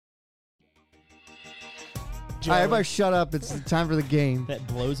right, everybody shut up. It's time for the game. That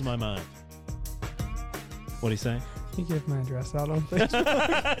blows my mind. What'd he say? He gave my address out on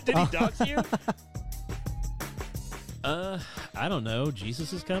Facebook. Did he dox you? I don't know.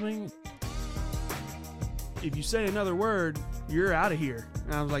 Jesus is coming? If you say another word, you're out of here.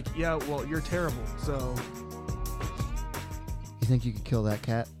 And I was like, yeah, well, you're terrible. So You think you could kill that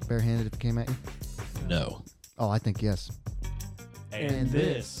cat barehanded if it came at you? No. Oh, I think yes. And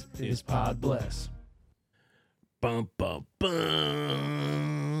this is Pod Bless. Bum, bum,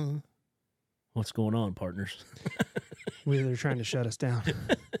 bum. What's going on, partners? They're trying to shut us down.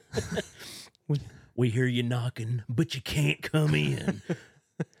 We hear you knocking, but you can't come in.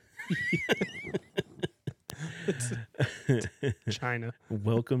 China.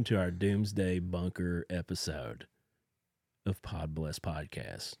 Welcome to our Doomsday Bunker episode of Pod Bless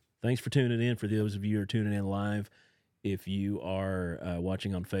Podcast. Thanks for tuning in. For those of you who are tuning in live, if you are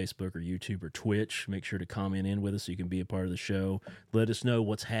watching on Facebook or YouTube or Twitch, make sure to comment in with us so you can be a part of the show. Let us know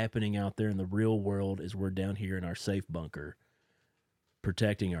what's happening out there in the real world as we're down here in our safe bunker,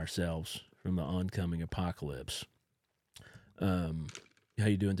 protecting ourselves from the oncoming apocalypse. How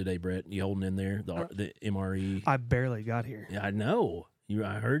you doing today, Brett? You holding in there? The MRE? I barely got here. Yeah, I know.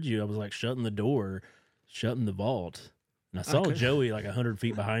 I heard you. I was like shutting the door, shutting the vault. And I saw Joey like 100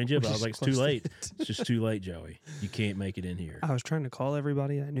 feet behind you, but I was like, it's too late. It's just too late, Joey. You can't make it in here. I was trying to call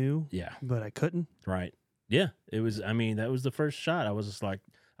everybody I knew. Yeah. But I couldn't. Right. Yeah. It was, I mean, that was the first shot. I was just like,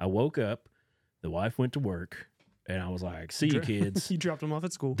 I woke up, the wife went to work, and I was like, see you kids. You dropped them off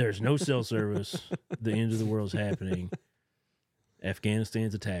at school. There's no cell service. The end of the world's happening.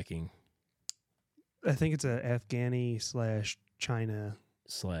 Afghanistan's attacking. I think it's a Afghani / China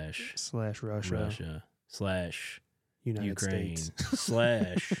 / Russia / United Ukraine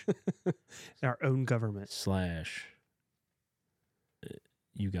States / our own government /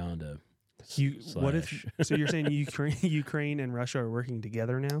 Uganda. What if? So you're saying Ukraine and Russia are working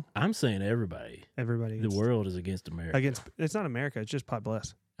together now? I'm saying everybody. Everybody. The world is against America. It's not America. It's just Pod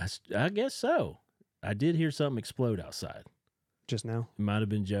Bless. I guess so. I did hear something explode outside. Just now? It might have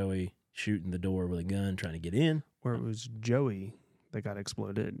been Joey shooting the door with a gun trying to get in. Or it was Joey that got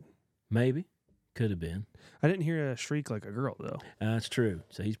exploded. Maybe. Could have been. I didn't hear a shriek like a girl, though. That's true.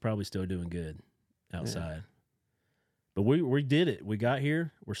 So he's probably still doing good outside. Yeah. But we did it. We got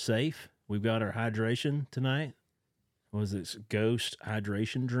here. We're safe. We've got our hydration tonight. What was this? Ghost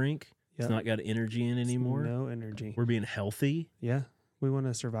hydration drink. Yep. It's not got energy in anymore. No energy. We're being healthy. Yeah. We want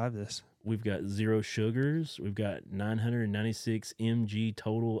to survive this. We've got 0 sugars. We've got 996 mg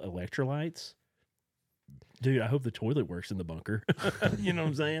total electrolytes. Dude, I hope the toilet works in the bunker. You know what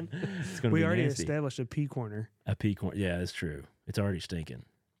I'm saying? It's gonna we be already nasty. Established a pea corner. A pea corner. Yeah, that's true. It's already stinking.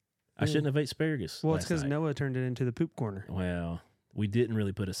 I shouldn't have ate asparagus. Well, it's because Noah turned it into the poop corner. Well, we didn't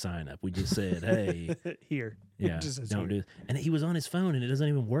really put a sign up. We just said, hey. Here. Yeah, don't do it. And he was on his phone and it doesn't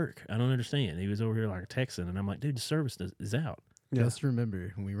even work. I don't understand. He was over here like texting and I'm like, dude, the service is out. Yeah. Just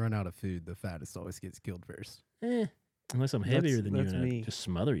remember, when we run out of food, the fattest always gets killed first. Unless I'm heavier than you and I just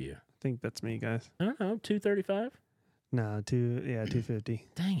smother you. I think that's me, guys. I don't know, 235? No, 250.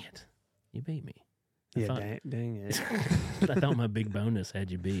 Dang it. You beat me. Dang it. I thought my big bonus had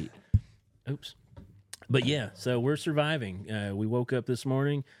you beat. Oops. But yeah, so we're surviving. We woke up this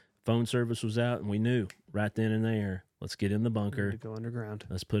morning, phone service was out, and we knew right then and there, let's get in the bunker. To go underground.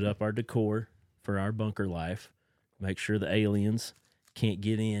 Let's put up our decor for our bunker life. Make sure the aliens can't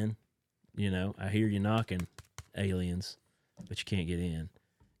get in. You know, I hear you knocking, aliens, but you can't get in.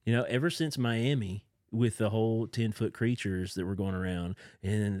 You know, ever since Miami, with the whole 10-foot creatures that were going around,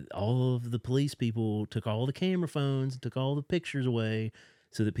 and all of the police people took all the camera phones, took all the pictures away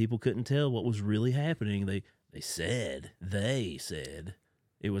so that people couldn't tell what was really happening. They said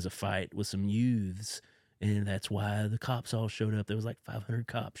it was a fight with some youths, and that's why the cops all showed up. There was like 500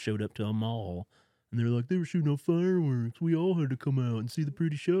 cops showed up to a mall. And they're like, they were shooting off fireworks. We all had to come out and see the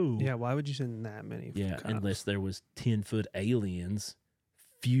pretty show. Yeah, why would you send that many? Yeah, cops? Unless there was 10-foot aliens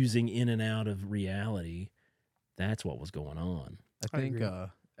fusing in and out of reality. That's what was going on. I think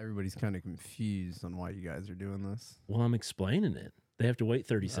everybody's kind of confused on why you guys are doing this. Well, I'm explaining it. They have to wait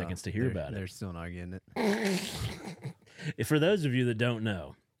 30 seconds to hear about it. They're still not getting it. For those of you that don't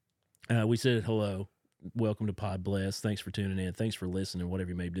know, we said hello. Welcome to Pod Bless. Thanks for tuning in. Thanks for listening, whatever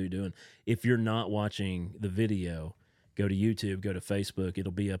you may be doing. If you're not watching the video, go to YouTube, go to Facebook.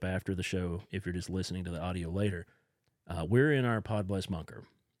 It'll be up after the show if you're just listening to the audio later. We're in our Pod Bless bunker.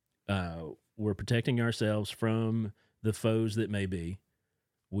 We're protecting ourselves from the foes that may be.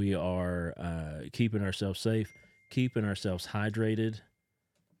 We are keeping ourselves safe, keeping ourselves hydrated.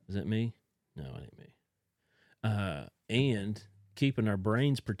 Is that me? No, it ain't me. And keeping our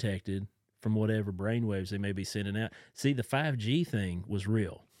brains protected from whatever brainwaves they may be sending out. See, the 5G thing was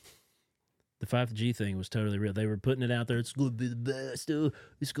real. The 5G thing was totally real. They were putting it out there. It's going to be the best. Oh,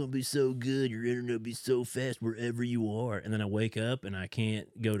 it's going to be so good. Your internet will be so fast wherever you are. And then I wake up and I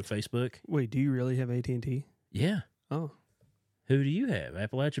can't go to Facebook. Wait, do you really have AT&T? Yeah. Oh. Who do you have?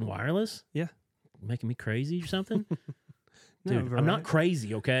 Appalachian Wireless? Yeah. Making me crazy or something? No, Dude, I'm not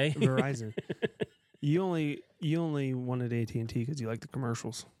crazy, okay? Verizon. You only wanted AT&T because you like the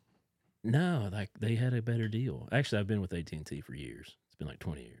commercials. No, like they had a better deal. Actually, I've been with AT&T for years. It's been like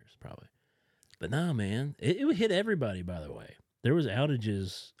 20 years probably. But no, man, it would hit everybody, by the way. There was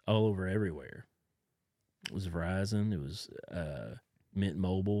outages all over everywhere. It was Verizon. It was Mint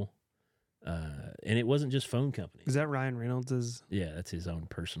Mobile. And it wasn't just phone companies. Is that Ryan Reynolds'? Yeah, that's his own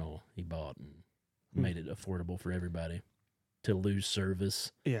personal. He bought and made it affordable for everybody to lose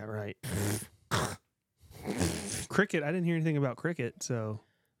service. Yeah, right. Cricket. I didn't hear anything about Cricket, so.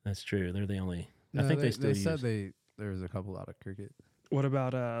 That's true. They're the only. No, I think they still they said use. there was a couple out of Cricket. What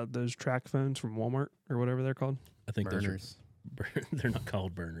about those track phones from Walmart or whatever they're called? I think Burners. they're not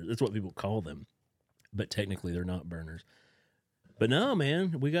called burners. That's what people call them, but technically they're not burners. But no,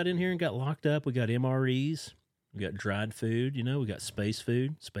 man, we got in here and got locked up. We got MREs. We got dried food. You know, we got space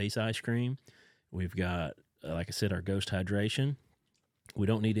food, space ice cream. We've got, like I said, our Ghost hydration. We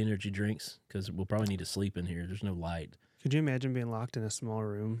don't need energy drinks because we'll probably need to sleep in here. There's no light. Could you imagine being locked in a small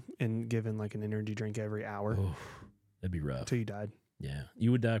room and given like an energy drink every hour Oh, that'd be rough. until you died? Yeah,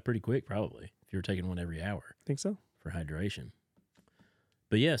 you would die pretty quick probably if you were taking one every hour Think so? for hydration.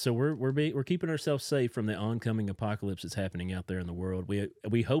 But yeah, so we're keeping ourselves safe from the oncoming apocalypse that's happening out there in the world.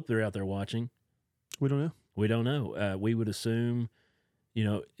 We hope they're out there watching. We don't know. We don't know. We would assume, you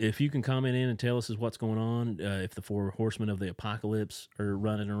know, if you can comment in and tell us what's going on, if the 4 horsemen of the apocalypse are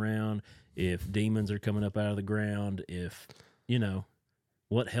running around, if demons are coming up out of the ground, if, you know,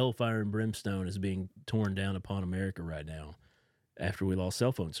 what hellfire and brimstone is being torn down upon America right now after we lost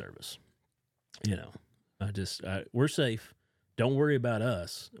cell phone service. You know, we're safe. Don't worry about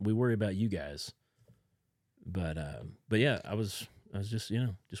us. We worry about you guys. But yeah, I was just, you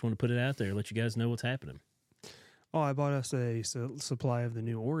know, just want to put it out there, let you guys know what's happening. Oh, I bought us a supply of the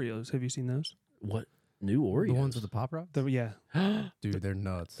new Oreos. Have you seen those? What? New Oreos? The ones with the Pop Rocks? Yeah. Dude, they're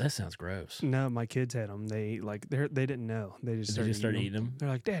nuts. That sounds gross. No, my kids had them. They didn't know. They just started eating them. They're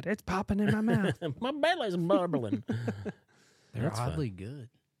like, Dad, it's popping in my mouth. My belly's bubbling. They're That's oddly fun. good.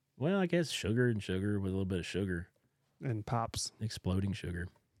 Well, I guess sugar with a little bit of sugar. And pops. Exploding sugar.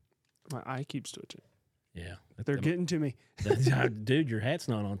 My eye keeps twitching. Yeah. They're getting to me. Dude, your hat's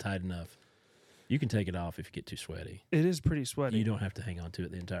not on tight enough. You can take it off if you get too sweaty. It is pretty sweaty. You don't have to hang on to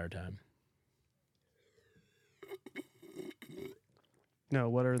it the entire time. No,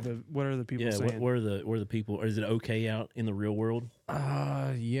 what are the people saying? What are the people? Or is it okay out in the real world?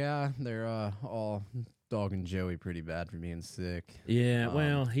 Yeah, they're all dogging Joey pretty bad for being sick. Yeah,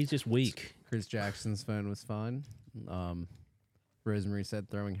 well, he's just weak. Chris Jackson's phone was fine. Rosemary said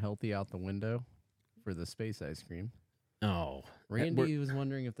throwing healthy out the window for the space ice cream. Oh, Randy was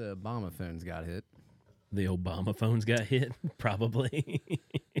wondering if the Obama phones got hit. The Obama phones got hit, probably.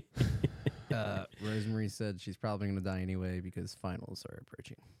 Rosemary said she's probably going to die anyway because finals are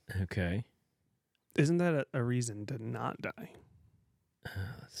approaching. Okay. Isn't that a reason to not die?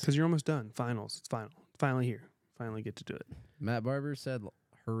 Because you're almost done. Finals. It's final. Finally here. Finally get to do it. Matt Barber said,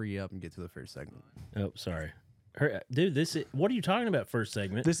 hurry up and get to the first segment. Oh, sorry. Dude, what are you talking about first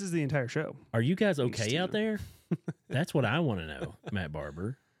segment? This is the entire show. Are you guys okay out there? That's what I want to know. Matt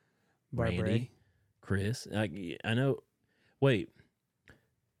Barber. Randy. Chris. I know. Wait,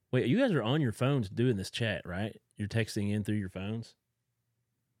 you guys are on your phones doing this chat, right? You're texting in through your phones?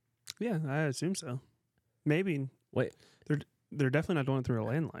 Yeah, I assume so. Maybe. Wait. They're definitely not doing it through a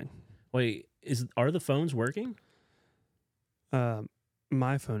landline. Wait, are the phones working?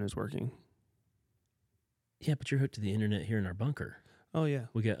 My phone is working. Yeah, but you're hooked to the internet here in our bunker. Oh, yeah.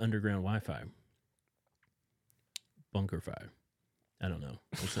 We got underground Wi-Fi. Bunker Fi. I don't know.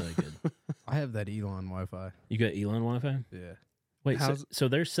 That's not good. I have that Elon Wi-Fi. You got Elon Wi-Fi? Yeah. Wait, so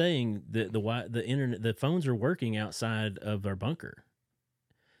they're saying that the internet, the phones are working outside of our bunker.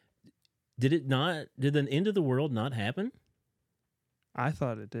 Did the end of the world not happen? I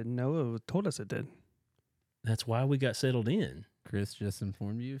thought it did. No, it told us it did. That's why we got settled in. Chris just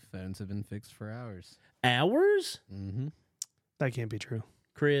informed you phones have been fixed for hours. Hours? Mm-hmm. That can't be true.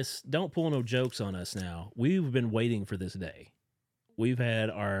 Chris, don't pull no jokes on us now. We've been waiting for this day. We've had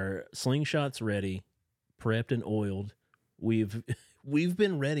our slingshots ready, prepped and oiled. We've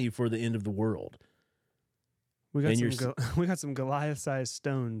been ready for the end of the world. We got some Goliath-sized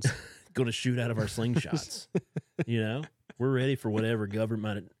stones going to shoot out of our slingshots. You know, We're ready for whatever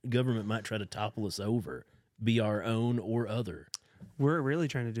government might try to topple us over, be our own or other. We're really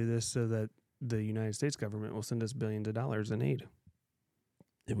trying to do this so that the United States government will send us billions of dollars in aid.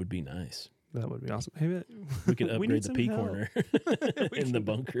 It would be nice. That would be awesome. Hey, We could we upgrade need the some pea help. corner in the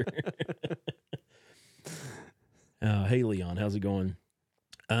bunker. Hey, Leon, how's it going?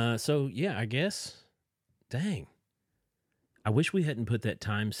 So, yeah, I guess, dang. I wish we hadn't put that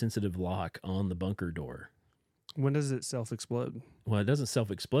time-sensitive lock on the bunker door. When does it self-explode? Well, it doesn't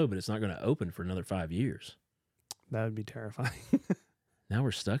self-explode, but it's not going to open for another 5 years. That would be terrifying. Now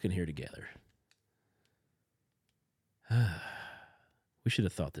we're stuck in here together. We should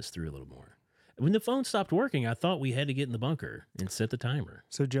have thought this through a little more. When the phone stopped working, I thought we had to get in the bunker and set the timer.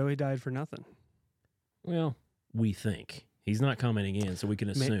 So Joey died for nothing. Well, we think. He's not commenting in, so we can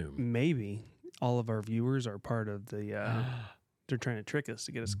assume. Maybe all of our viewers are part of the... they're trying to trick us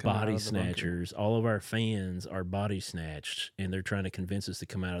to get us to come out Body of the bunker. snatchers. All of our fans are body snatched, and they're trying to convince us to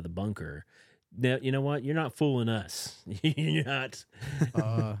come out of the bunker. Now, you know what? You're not fooling us. You're not.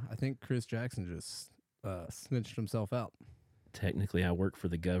 I think Chris Jackson just snitched himself out. Technically, I work for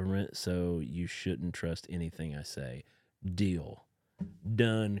the government, so you shouldn't trust anything I say. Deal.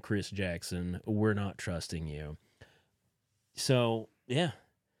 Done, Chris Jackson. We're not trusting you. So, yeah.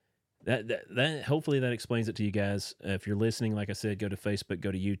 That hopefully that explains it to you guys. If you're listening, like I said, go to Facebook,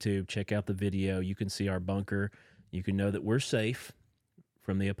 go to YouTube, check out the video. You can see our bunker. You can know that we're safe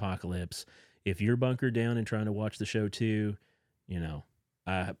from the apocalypse. If you're bunkered down and trying to watch the show too, you know,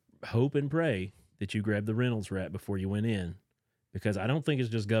 I hope and pray that you grab the Reynolds wrap before you went in, because I don't think it's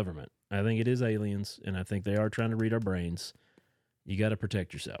just government. I think it is aliens, and I think they are trying to read our brains. You got to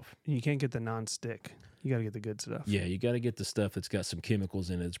protect yourself. You can't get the non-stick. You got to get the good stuff. Yeah, you got to get the stuff that's got some chemicals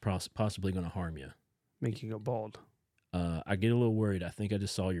in it that's possibly going to harm you. Make you go bald. I get a little worried. I think I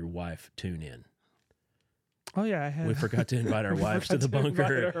just saw your wife tune in. Oh, yeah, I had. We forgot to invite our We wives to forgot the invite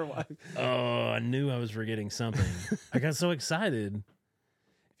bunker. our wife. Oh, I knew I was forgetting something. I got so excited.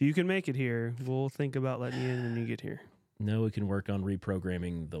 If you can make it here, we'll think about letting you in when you get here. No, we can work on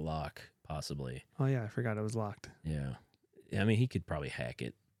reprogramming the lock, possibly. Oh, yeah, I forgot it was locked. Yeah. I mean, he could probably hack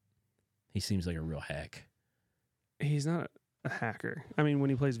it. He seems like a real hack. He's not a hacker. I mean, when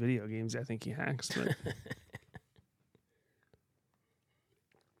he plays video games, I think he hacks. But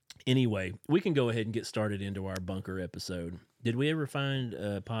Anyway, we can go ahead and get started into our bunker episode. Did we ever find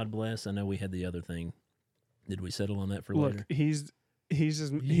Pod Bless? I know we had the other thing. Did we settle on that for look, later? he's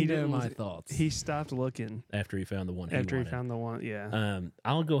just You he know didn't. my thoughts. He stopped looking After he found the one after he wanted. found the one. Yeah.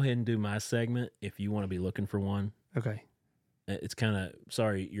 I'll go ahead and do my segment if you want to be looking for one. Okay. It's kind of,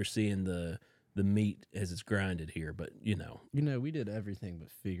 sorry, you're seeing the meat as it's grinded here, but you know. You know, we did everything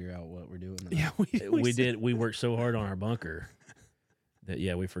but figure out what we're doing. Now. Yeah, We did. We worked so hard on our bunker that,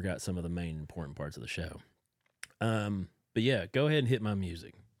 yeah, we forgot some of the main important parts of the show. But yeah, go ahead and hit my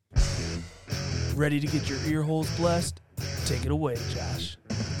music. Ready to get your ear holes blessed? Take it away, Josh.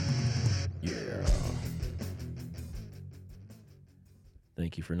 Yeah.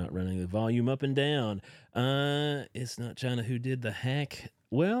 Thank you for not running the volume up and down. It's not China who did the hack.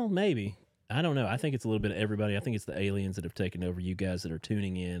 Well, maybe. I don't know. I think it's a little bit of everybody. I think it's the aliens that have taken over you guys that are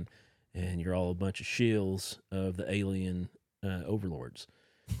tuning in, and you're all a bunch of shills of the alien overlords.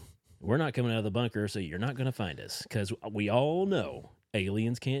 We're not coming out of the bunker, so you're not going to find us, because we all know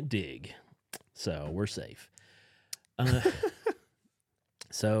aliens can't dig, so we're safe.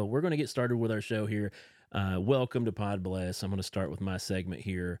 So we're going to get started with our show here. Welcome to Pod Bless. I'm going to start with my segment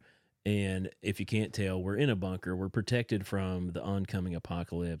here. And if you can't tell, we're in a bunker. We're protected from the oncoming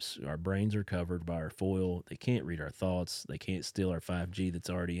apocalypse. Our brains are covered by our foil. They can't read our thoughts. They can't steal our 5G that's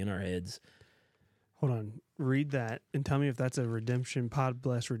already in our heads. Hold on. Read that and tell me if that's a Pod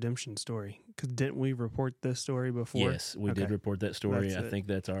Bless redemption story. Because didn't we report this story before? Yes, we Okay. did report that story. That's I it. think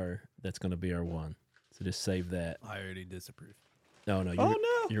that's going to be our one. So just save that. I already disapprove. Oh, no. Oh,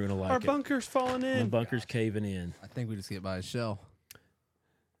 no. You're going to like Our it. bunker's falling The in. bunker's caving in. I think we just get by a shell.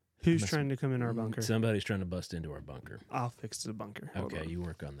 Who's trying to come in our bunker? Somebody's trying to bust into our bunker. I'll fix the bunker. Hold Okay, on. you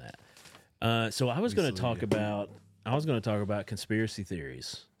work on that. So I was going to talk about conspiracy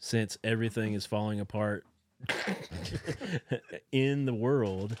theories, since everything is falling apart in the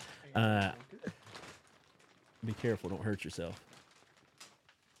world. Be careful, don't hurt yourself.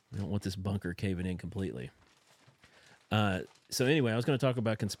 We don't want this bunker caving in completely. So anyway, I was going to talk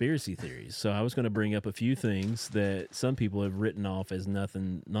about conspiracy theories. So I was going to bring up a few things that some people have written off as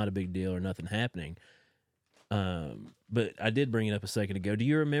nothing, not a big deal or nothing happening. But I did bring it up a second ago. Do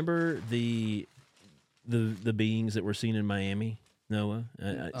you remember the beings that were seen in Miami, Noah?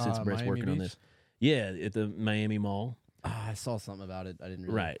 Since Brett's Miami working on Beach? this. Yeah, at the Miami Mall. I saw something about it. I didn't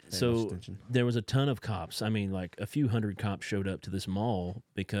really Right. pay much So attention. there was a ton of cops. I mean, like a few hundred cops showed up to this mall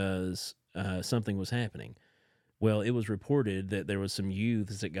because something was happening. Well, it was reported that there was some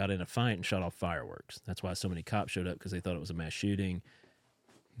youths that got in a fight and shot off fireworks. That's why so many cops showed up, because they thought it was a mass shooting.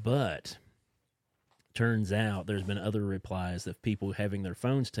 But turns out there's been other replies of people having their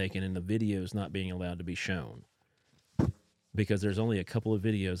phones taken and the videos not being allowed to be shown, because there's only a couple of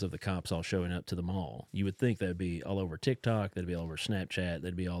videos of the cops all showing up to the mall. You would think that'd be all over TikTok, that'd be all over Snapchat,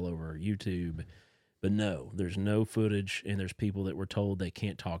 that'd be all over YouTube. But no, there's no footage, and there's people that were told they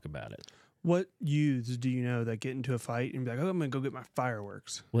can't talk about it. What youths do you know that get into a fight and be like, "Oh, I'm gonna go get my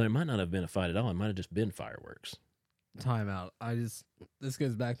fireworks"? Well, it might not have been a fight at all. It might have just been fireworks. Time out. This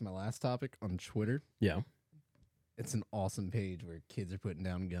goes back to my last topic on Twitter. Yeah. It's an awesome page where kids are putting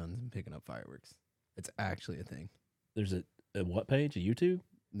down guns and picking up fireworks. It's actually a thing. There's a what page? A YouTube?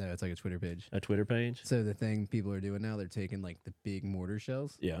 No, it's like a Twitter page. A Twitter page? So the thing people are doing now, they're taking like the big mortar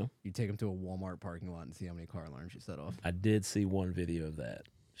shells. Yeah. You take them to a Walmart parking lot and see how many car alarms you set off. I did see one video of that,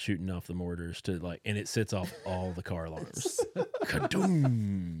 shooting off the mortars to like, and it sets off all the car alarms.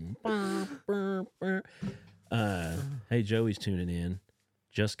 Kadoom. Burr, burr, burr. Hey, Joey's tuning in.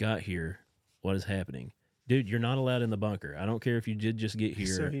 Just got here. What is happening? Dude, you're not allowed in the bunker. I don't care if you did just get here.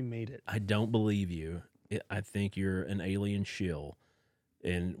 So he made it. I don't believe you. I think you're an alien shill,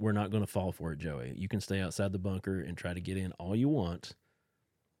 and we're not going to fall for it, Joey. You can stay outside the bunker and try to get in all you want.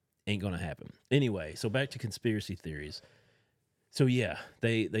 Ain't going to happen. Anyway, so back to conspiracy theories. So yeah,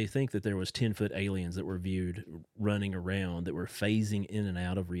 they think that there was 10-foot aliens that were viewed running around that were phasing in and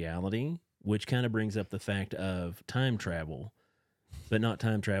out of reality, which kind of brings up the fact of time travel, but not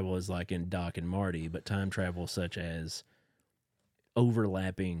time travel as like in Doc and Marty, but time travel such as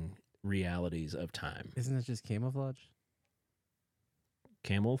overlapping realities of time. Isn't that just camouflage?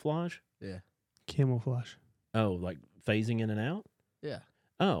 Camouflage? Yeah. Camouflage. Oh, like phasing in and out? Yeah.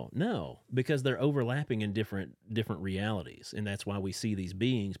 Oh, no, because they're overlapping in different realities, and that's why we see these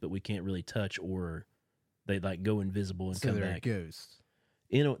beings, but we can't really touch, or they like go invisible and So come they're back. ghosts.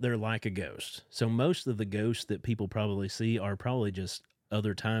 You know, they're like a ghost. So most of the ghosts that people probably see are probably just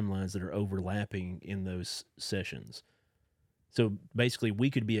other timelines that are overlapping in those sessions. So basically,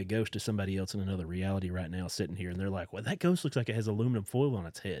 we could be a ghost to somebody else in another reality right now, sitting here, and they're like, well, that ghost looks like it has aluminum foil on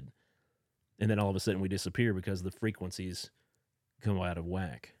its head. And then all of a sudden we disappear because the frequencies come out of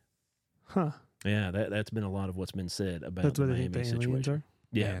whack. Huh. Yeah, that's been a lot of what's been said about That's the what they think Miami the aliens situation. are?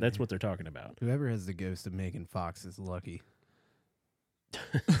 Yeah, Man. that's what they're talking about. Whoever has the ghost of Megan Fox is lucky.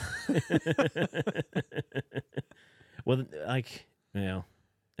 Well, like, you know,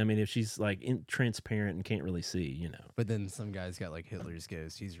 I mean, if she's like transparent and can't really see, you know, But then some guy's got like Hitler's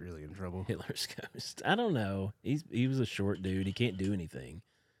ghost. He's really in trouble. Hitler's ghost. I don't know. He was a short dude. He can't do anything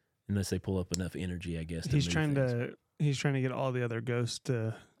unless they pull up enough energy, I guess. He's trying to get all the other ghosts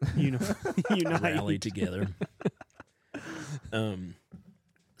to unite. rally together.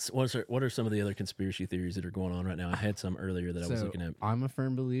 So what are some of the other conspiracy theories that are going on right now? I had some earlier that I was So, looking at. I'm a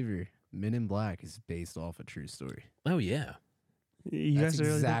firm believer Men in Black is based off a true story. Oh yeah, You That's guys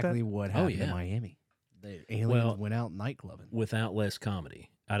really exactly think what Oh, happened yeah. in Miami. The aliens Well- went out nightclubbing. without less comedy.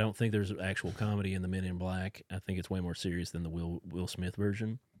 I don't think there's actual comedy in the Men in Black. I think it's way more serious than the Will Smith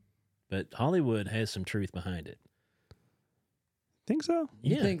version. But Hollywood has some truth behind it. think so?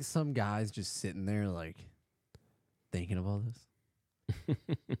 You Yeah. think some guy's just sitting there like thinking of all this?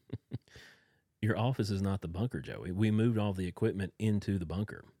 Your office is not the bunker, Joey. We moved all the equipment into the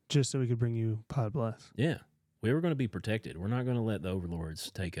bunker. Just so we could bring you Pod Bless. Yeah. We were going to be protected. We're not going to let the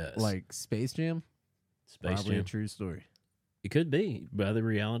overlords take us. Like Space Jam? Space Probably a Jam. true story. It could be, by the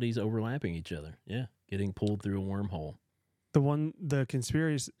realities overlapping each other. Yeah. Getting pulled through a wormhole. The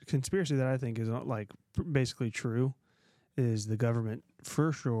conspiracy that I think is like basically true is the government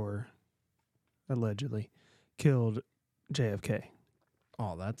for sure, allegedly, killed JFK.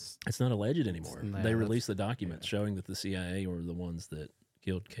 Oh, that's It's not alleged anymore. Nah, They that's- released the documents showing that the CIA were the ones that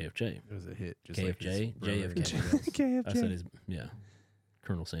killed KFJ. it was a hit. Just KFJ? like his brother and JFK. everything else. KFJ. I said his, yeah,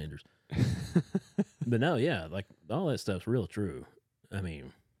 Colonel Sanders. But no, yeah, like all that stuff's real true. I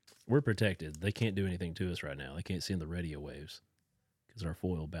mean, we're protected. They can't do anything to us right now. They can't send the radio waves because our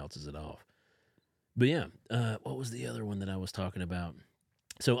foil bounces it off. But yeah, what was the other one that I was talking about?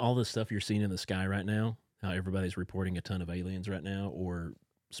 So all this stuff you're seeing in the sky right now, how everybody's reporting a ton of aliens right now or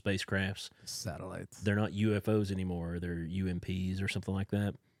spacecrafts. Satellites. They're not UFOs anymore. They're UMPs or something like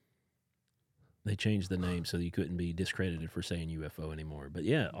that. They changed the name so you couldn't be discredited for saying UFO anymore. But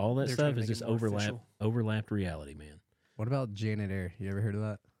yeah, all that They're stuff trying to is make it just more official. overlapped reality, man. What about Janet Air? You ever heard of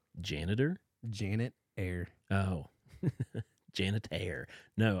that? Janitor? Janet Air. Oh. Janet Air.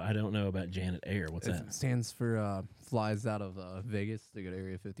 No, I don't know about Janet Air. What's It that? stands for flies out of Vegas to go to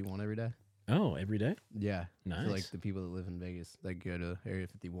Area 51 every day. Oh, every day? Yeah. Nice. For like the people that live in Vegas, they go to Area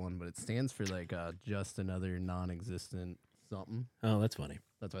 51, but it stands for like just another non-existent something. Oh, that's funny.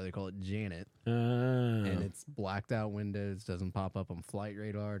 That's why they call it Janet. Oh. And it's blacked out windows, doesn't pop up on flight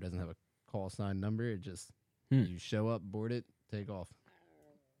radar, doesn't have a call sign number. It just, you show up, board it, take off.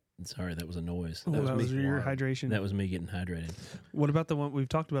 Sorry, that was a noise. Oh, that was me. your hydration. That was me getting hydrated. What about the one we've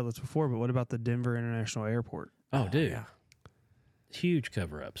talked about this before? But what about the Denver International Airport? Oh, dude. Yeah. Huge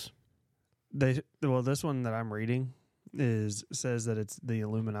cover-ups. This one that I'm reading says that it's the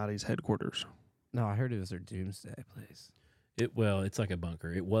Illuminati's headquarters. No, I heard it was their doomsday place. It's like a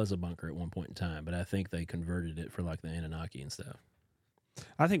bunker. It was a bunker at one point in time, but I think they converted it for like the Anunnaki and stuff.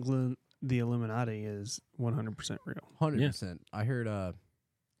 I think the Illuminati is 100% real. 100%. I heard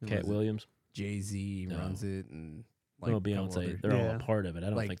Cat Williams. Jay-Z No. runs it, and like Well, couple Beyonce. other- They're all Yeah. a part of it. I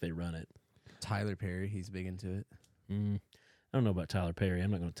don't Like- think they run it. Tyler Perry, he's big into it. I don't know about Tyler Perry. I'm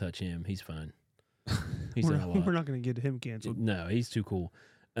not going to touch him. He's fine. He's we're done a lot. not going to get him canceled. No, he's too cool.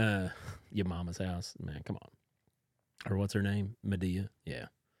 Your mama's house, man. Come on. Or what's her name? Medea. Yeah,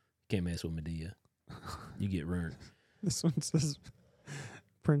 can't mess with Medea. You get ruined. This one says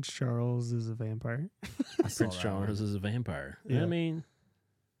Prince Charles is a vampire. I saw Prince that Charles one. is a vampire. Yeah. I mean,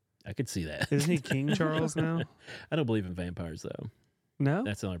 I could see that. Isn't he King Charles now? I don't believe in vampires though. No?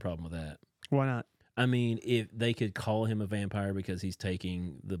 That's the only problem with that. Why not? I mean, if they could call him a vampire because he's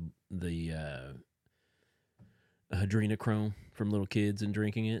taking the adrenochrome from little kids and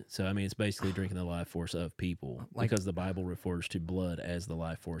drinking it. So I mean, it's basically drinking the life force of people because the Bible refers to blood as the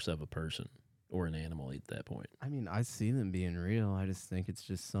life force of a person or an animal at that point. I mean, I see them being real. I just think it's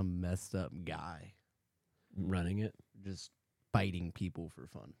just some messed up guy Running it, just fighting people for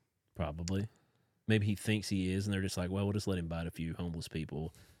fun. probably. Maybe he thinks he is, and they're just like, well, we'll just let him bite a few homeless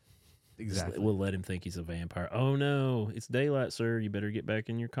people. Exactly. We'll let him think he's a vampire. Oh, no, it's daylight, sir. You better get back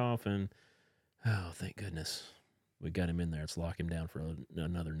in your coffin. Oh, thank goodness. We got him in there. Let's lock him down for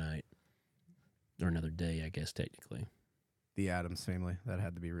another night. Or another day, I guess, technically. The Addams Family, that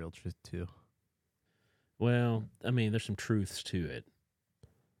had to be real truth too. Well, I mean, there's some truths to it.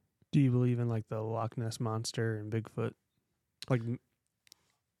 Do you believe in like the Loch Ness Monster and Bigfoot? Like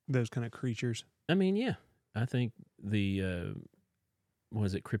those kind of creatures? I mean, yeah. I think the, what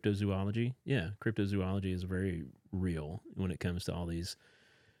is it, cryptozoology? Yeah, cryptozoology is very real when it comes to all these,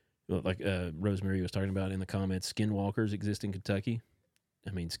 like Rosemary was talking about in the comments, skinwalkers exist in Kentucky.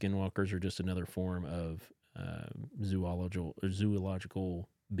 I mean, skinwalkers are just another form of zoological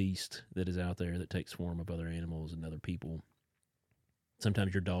beast that is out there that takes form of other animals and other people.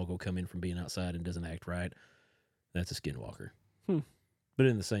 Sometimes your dog will come in from being outside and doesn't act right. That's a skinwalker. But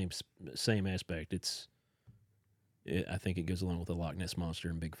in the same aspect, I think it goes along with the Loch Ness Monster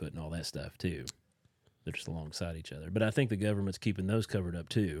and Bigfoot and all that stuff too. They're just alongside each other. But I think the government's keeping those covered up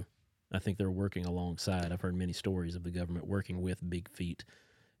too. I think they're working alongside. I've heard many stories of the government working with Big Feet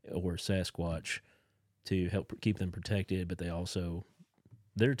or Sasquatch to help keep them protected, but they also,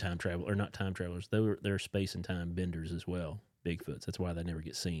 they're time travel, or not time travelers, they're space and time benders as well, Bigfoots. That's why they never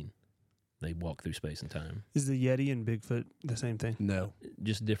get seen. They walk through space and time. Is the Yeti and Bigfoot the same thing? No.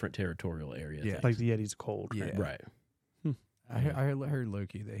 Just different territorial areas. Yeah. Like the Yeti's cold. Yeah. Right? Right. I heard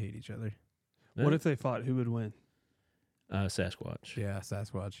Loki, they hate each other. What if they fought? Who would win? Sasquatch. Yeah,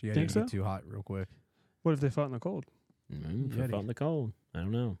 Sasquatch. Yeah, Think you so? get too hot real quick. What if they fought in the cold? If they Yeti. fought in the cold. I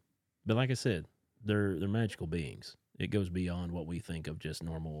don't know. But like I said, they're magical beings. It goes beyond what we think of just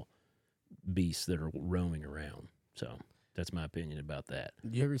normal beasts that are roaming around. So that's my opinion about that.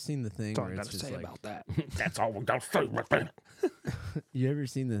 You ever seen the thing That's all where I it's gotta just say like, about that. That's all we got to say about that. you ever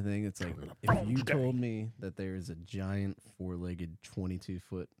seen the thing? It's like, if you told me that there's a giant 4-legged,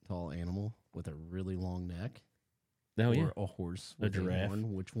 22-foot tall animal with a really long neck, Oh, or yeah. a horse A with giraffe.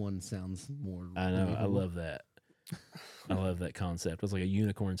 horn, which one sounds more? I know. I believable? love that. I love that concept. It's like a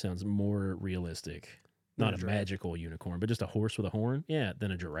unicorn sounds more realistic. Not a giraffe. magical unicorn, but just a horse with a horn. Yeah,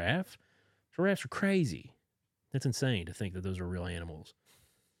 than a giraffe. Giraffes are crazy. That's insane to think that those are real animals.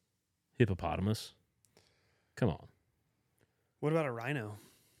 Hippopotamus. Come on. What about a rhino?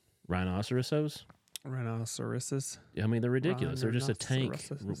 Rhinoceroses. Rhinoceroses. I mean, they're ridiculous. They're just a tank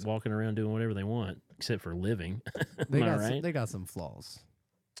Rhinoceroses. walking around doing whatever they want, except for living. They Am I got right? they got some flaws.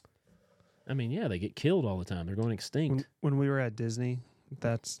 I mean, yeah, they get killed all the time. They're going extinct. When we were at Disney,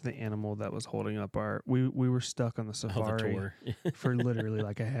 that's the animal that was holding up our. We were stuck on the Oh, the safari tour. for literally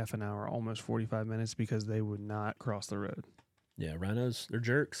like a half an hour, almost 45 minutes, because they would not cross the road. Yeah, rhinos, they're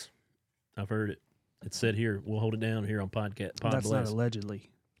jerks. I've heard it. It's said here. We'll hold it down here on podcast. Pod That's Bless. not allegedly.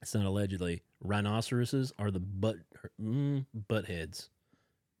 It's not allegedly. Rhinoceroses are the butt heads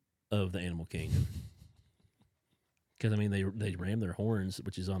of the animal kingdom. Because, I mean, they ram their horns,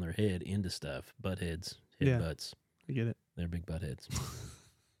 which is on their head, into stuff. Butt heads, head Yeah. butts. I get it. They're big butt heads.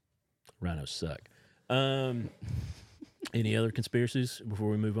 Rhinos suck. Any other conspiracies before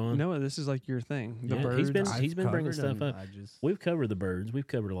we move on? Noah, this is like your thing. The Yeah, birds. he's been I've bringing covered stuff them. up. I just We've covered the birds. We've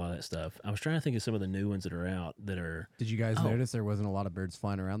covered a lot of that stuff. I was trying to think of some of the new ones that are out that are. Did you guys Oh. notice there wasn't a lot of birds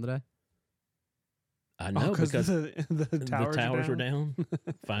flying around today? I know because the towers, were down.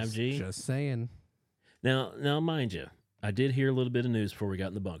 5G. Just saying. Now, mind you, I did hear a little bit of news before we got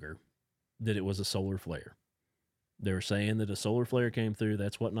in the bunker that it was a solar flare. They were saying that a solar flare came through.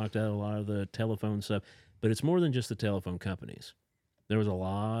 That's what knocked out a lot of the telephone stuff. But it's more than just the telephone companies. There was a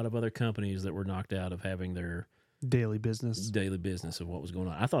lot of other companies that were knocked out of having their daily business. daily business of what was going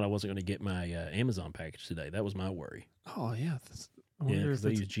on. I thought I wasn't going to get my Amazon package today. That was my worry. Oh yeah. I Yeah, wonder because if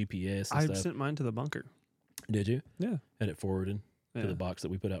they it's, use GPS and I stuff. sent mine to the bunker. Did you? Yeah. Had it forwarded Yeah. to the box that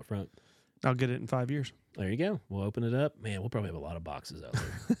we put out front. I'll get it in 5 years. There you go. We'll open it up. Man, we'll probably have a lot of boxes out there.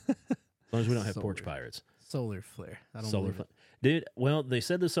 As long as we don't have porch Solar. pirates. Solar flare. I don't Solar believe flare. it. Dude, well, they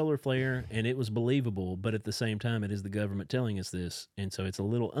said the solar flare, and it was believable, but at the same time, it is the government telling us this, and so it's a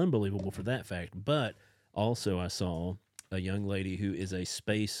little unbelievable for that fact. But also, I saw a young lady who is a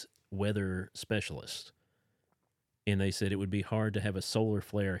space weather specialist, and they said it would be hard to have a solar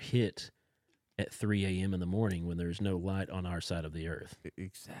flare hit at 3 a.m. in the morning when there's no light on our side of the Earth.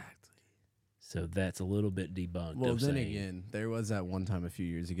 Exactly. So that's a little bit debunked. Well, of then saying, again, there was that one time a few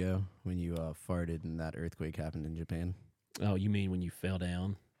years ago when you farted and that earthquake happened in Japan. oh, you mean when you fell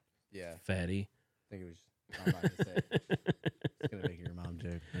down, Yeah. fatty? I think it was. I'm not gonna say it. It's gonna make your mom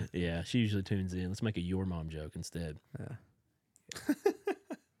joke. Yeah, she usually tunes in. Let's make a your mom joke instead. Yeah.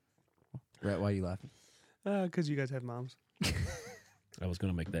 Rhett, why are you laughing? Because you guys have moms. I was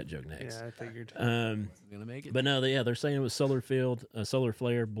going to make that joke next. Yeah, I figured. I'm gonna make it. But no, they're saying it was solar field, a solar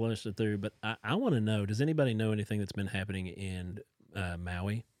flare blasted through. But I want to know, does anybody know anything that's been happening in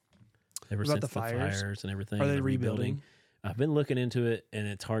Maui ever About since the fires? and everything? Are they the rebuilding? I've been looking into it, and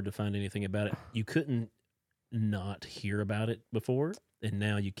it's hard to find anything about it. You couldn't not hear about it before, and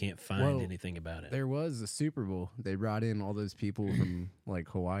now you can't find Well, anything about it. There was a Super Bowl. They brought in all those people from like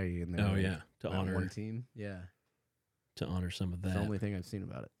Hawaii and Oh yeah, to that honor one team. Yeah, some of that's that. the only thing I've seen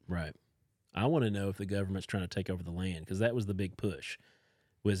about it. Right. I want to know if the government's trying to take over the land, because that was the big push.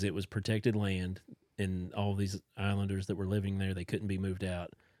 Was it was protected land, and all these islanders that were living there, they couldn't be moved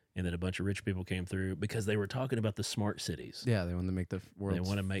out, and then a bunch of rich people came through because they were talking about the smart cities. Yeah, they want to make the world's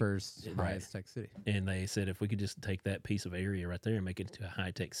wanna make- first right. highest tech city. And they said if we could just take that piece of area right there and make it into a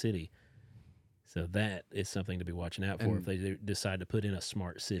high-tech city. So that is something to be watching out for And if they decide to put in a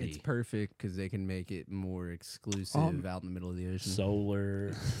smart city. It's perfect because they can make it more exclusive out in the middle of the ocean.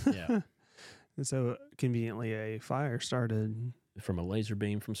 Solar, yeah, And so conveniently, a fire started. from a laser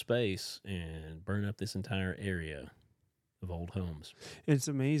beam from space and burn up this entire area of old homes. It's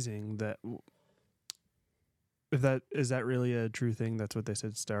amazing that if that is that really a true thing. That's what they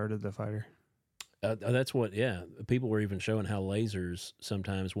said started the fire. That's what, yeah. People were even showing how lasers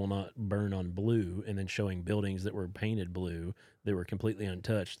sometimes will not burn on blue, and then showing buildings that were painted blue that were completely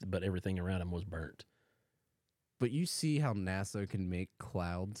untouched, but everything around them was burnt. But you see how NASA can make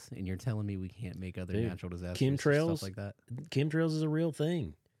clouds, and you're telling me we can't make other Dude, natural disasters, chemtrails? stuff like that. Chemtrails is a real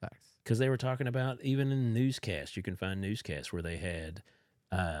thing. Facts. Because they were talking about, even in newscasts, you can find newscasts where they had,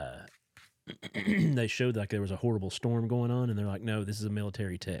 they showed like there was a horrible storm going on, and they're like, no, this is a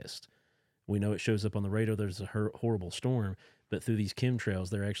military test. We know it shows up on the radar, there's a horrible storm, but through these chemtrails,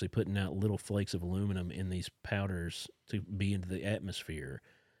 they're actually putting out little flakes of aluminum in these powders to be into the atmosphere,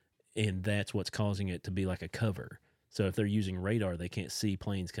 and that's what's causing it to be like a cover. So if they're using radar, they can't see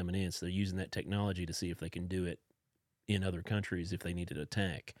planes coming in, so they're using that technology to see if they can do it in other countries if they need to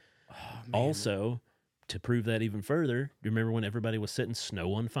attack. Oh, Also, to prove that even further, do you remember when everybody was setting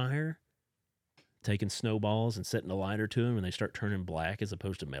snow on fire? Taking snowballs and setting a lighter to them, and they start turning black as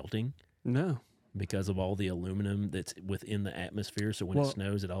opposed to melting No. because of all the aluminum that's within the atmosphere. So when it Well-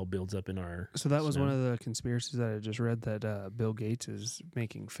 snows, it all builds up in our So that was snow. one of the conspiracies that I just read that Bill Gates is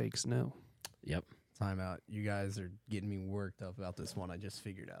making fake snow. Yep. time out. You guys are getting me worked up about this one I just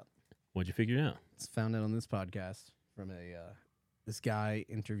figured out. What'd you figure out? It's found out on this podcast from this guy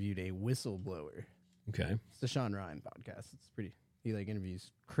interviewed a whistleblower. Okay. It's the Sean Ryan podcast. It's pretty. He like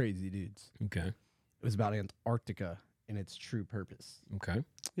interviews crazy dudes. Okay. It was about Antarctica and its true purpose. Okay.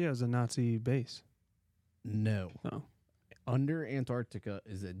 Yeah, it was a Nazi base. No. Oh. Under Antarctica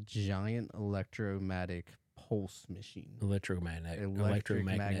is a giant electromagnetic pulse machine. Electromagnetic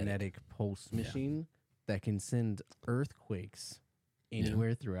Magnetic pulse Yeah. machine that can send earthquakes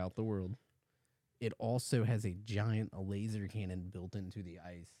anywhere throughout the world. It also has a giant laser cannon built into the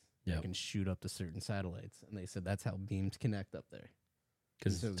ice that can shoot up to certain satellites. And they said that's how beams connect up there.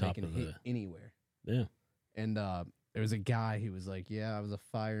 Because so it's they top can of hit the anywhere. yeah. And there was a guy who was like, yeah, I was a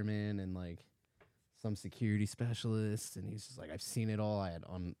fireman and like some security specialist. And he's just like, I've seen it all. I had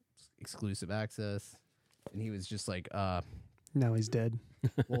exclusive access. And he was just like, Now he's dead.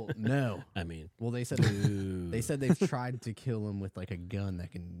 well, no. I mean, Well, they said they've tried to kill him with like a gun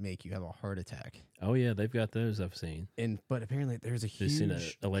that can make you have a heart attack. oh yeah, they've got those I've seen. But apparently there's a They send an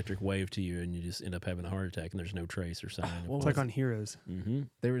huge. electric wave to you, and you just end up having a heart attack, and there's no trace or sign. Well, It's like on Heroes. Mm-hmm.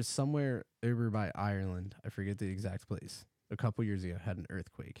 There was somewhere over by Ireland, I forget the exact place, a couple years ago had an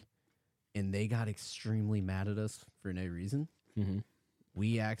earthquake, and they got extremely mad at us for no reason. Mm-hmm.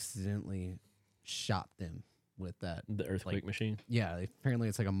 We accidentally shot them with that. The earthquake machine. Yeah, apparently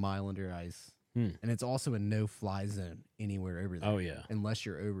it's like a mile under ice, and it's also a no-fly zone anywhere over there. Oh yeah. Unless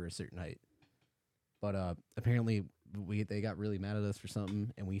you're over a certain height. But apparently they got really mad at us for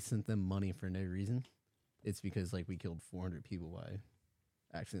something, and we sent them money for no reason. It's because like we killed 400 people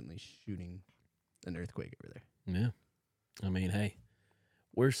by accidentally shooting an earthquake over there. Yeah. I mean, hey,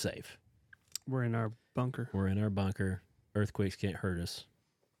 we're safe. We're in our bunker. We're in our bunker. Earthquakes can't hurt us.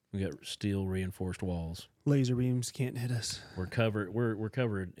 We got steel reinforced walls. Laser beams can't hit us. We're covered. We're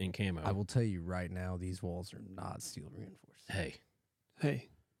covered in camo. I will tell you right now, these walls are not steel reinforced. Hey,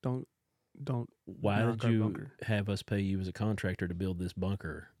 Don't. why knock did our you bunker. have us pay you as a contractor to build this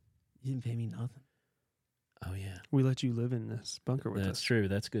bunker? You didn't pay me nothing. Oh yeah, We let you live in this bunker with that's us. true.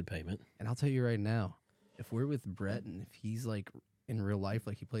 That's good payment. And I'll tell you right now, if we're with Brett and if he's like in real life,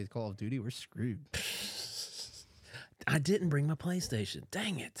 like he plays Call of Duty, we're screwed. I didn't bring my PlayStation.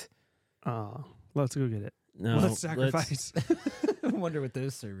 Dang it. Let's go get it. No, Let's sacrifice. I wonder what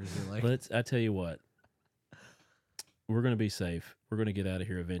those servers are like. Let's. I tell you what. We're gonna be safe. We're gonna get out of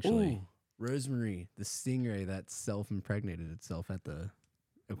here eventually. Ooh, Rosemary, the stingray that self-impregnated itself at the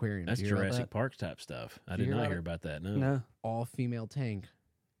aquarium. That's Did you hear about Jurassic that? Park type stuff. I Did did you hear not about hear it? about that. No. No. All-female tank.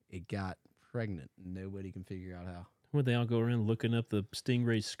 It got pregnant. Nobody can figure out how. Would they all go around looking up the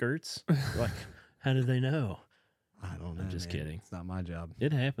stingray skirts? Like, how did they know? I don't know. I'm just man. kidding. It's not my job.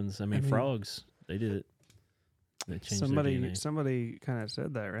 It happens. I mean, mean- frogs. They did it. They changed their DNA. Somebody kind of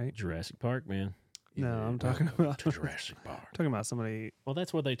said that, right? Jurassic Park, man. No, Yeah. I'm talking about Jurassic Park. talking about somebody. Well,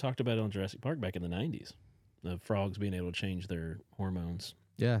 that's what they talked about on Jurassic Park back in the 90s. The frogs being able to change their hormones.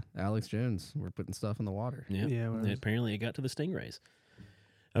 Yeah, Alex Jones. We're putting stuff in the water. Yeah. Yeah, well, And apparently it got to the stingrays.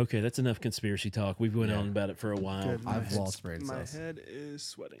 Okay, that's enough conspiracy talk. We've went Yeah. on about it for a while. Good. I've My lost brain My cells. head is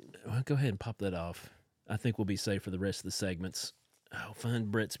sweating. Well, go ahead and pop that off. I think we'll be safe for the rest of the segments. Oh,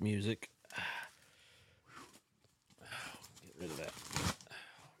 find Brett's music. Get rid of that.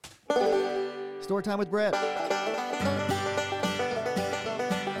 Story time with Brett.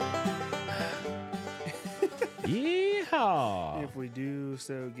 Yeehaw! If we do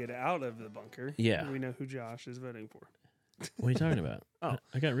so, get out of the bunker. Yeah. we know who Josh is voting for. What are you talking about? Oh.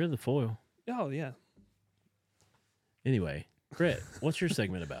 I got rid of the foil. Oh yeah. Anyway, Brett, what's your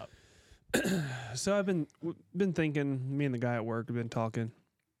segment about? So I've been thinking. Me and the guy at work have been talking.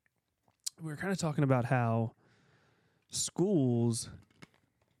 We were kind of talking about how schools.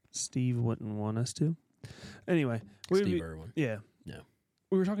 Steve wouldn't want us to. Anyway, Steve Irwin. Yeah. Yeah.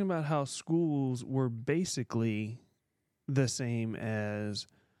 We were talking about how schools were basically the same as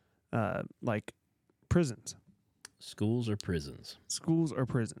like prisons. Schools or prisons? Schools are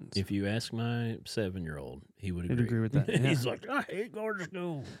prisons. If you ask my 7-year-old, he would He'd agree. agree with that, He's yeah. like, I hate going to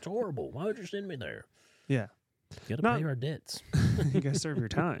school. It's horrible. Why would you send me there? Yeah. You got to Not- pay our debts. You guys serve your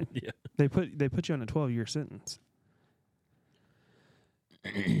time. Yeah. They put you on a 12-year sentence.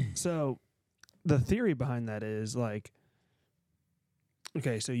 So the theory behind that is like,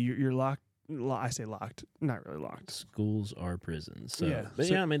 okay, so you're locked. I say locked, not really locked. Schools are prisons. So, Yeah, but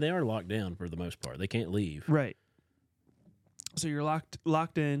so- yeah, I mean, they are locked down for the most part. They can't leave. Right. So you're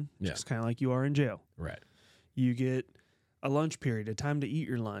locked in, Yeah. just kind of like you are in jail. Right. You get a lunch period, a time to eat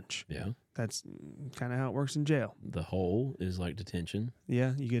your lunch. Yeah. That's kind of how it works in jail. The whole is like detention.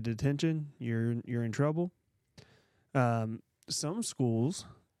 Yeah, you get detention, you're in trouble. Some schools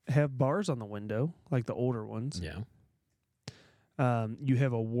have bars on the window, like the older ones. Yeah. You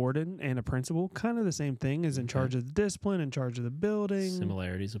have a warden and a principal, kind of the same thing, is in Okay. charge of the discipline, in charge of the building.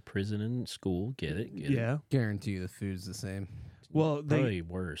 Similarities of prison and school. Get it? Get it? Yeah. Guarantee you the food's the same. Well, Probably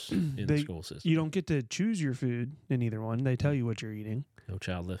worse in the they- school system. you don't get to choose your food in either one. They tell you what you're eating. No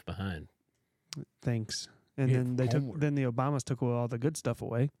child left behind. Thanks. And You then have homework. then the Obamas took all the good stuff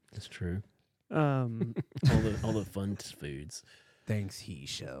away. That's true. Um, All the fun foods. Thanks, he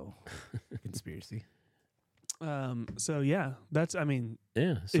show. Conspiracy. So yeah, that's, I mean,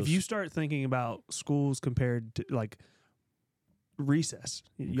 Yeah. So if you start thinking about schools compared to like recess,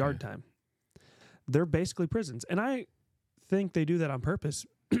 yard time, they're basically prisons. And I think they do that on purpose.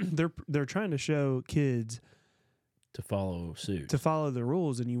 They're trying to show kids to follow suit. to follow the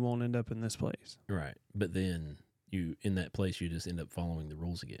rules, and you won't end up in this place. Right. But then you, in that place, you just end up following the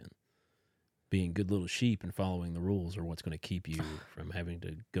rules again. Being good little sheep and following the rules are what's going to keep you from having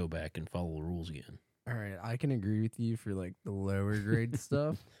to go back and follow the rules again. All right, I can agree with you for like the lower grade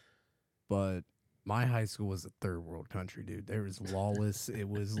stuff, but my high school was a third world country, dude. There was lawless. It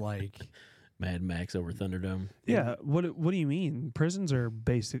was like Mad Max over Thunderdome. Yeah. What do you mean? Prisons are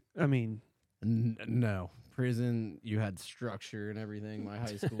basic. I mean, no prison. You had structure and everything. My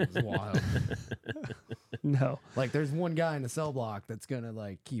high school was wild. no. Like, there's one guy in the cell block that's gonna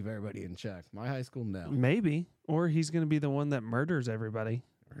like keep everybody in check. My high school, no. Maybe. Or he's going to be the one that murders everybody.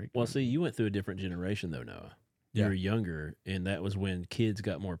 Right? Well, see, you went through a different generation, though, Noah. You Yeah. were younger, and that was when kids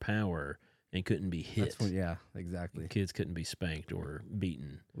got more power and couldn't be hit. That's when, yeah, exactly. Kids couldn't be spanked or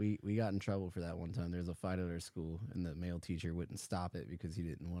beaten. We got in trouble for that one time. There was a fight at our school, and the male teacher wouldn't stop it because he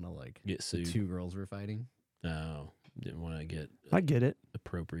didn't want to like Get the sued. two girls were fighting. No, didn't want to get I get it.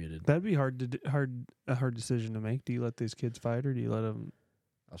 appropriated. That'd be a hard decision to make. Do you let these kids fight, or do you let them?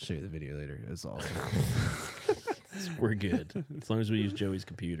 I'll show you the video later. It was awesome. We're good. As long as we use Joey's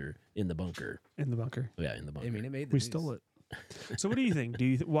computer in the bunker. In the bunker. Yeah, in the bunker. I mean, it made the We news. stole it. So what do you think? Do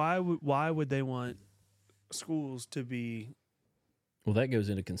you why would they want schools to be? Well, that goes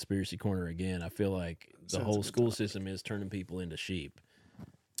into conspiracy corner again. I feel like the whole Sensitive school topic. system is turning people into sheep.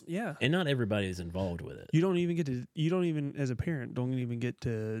 Yeah. And not everybody is involved with it. You don't even as a parent don't even get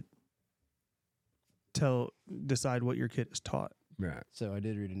to decide what your kid is taught. Right. So I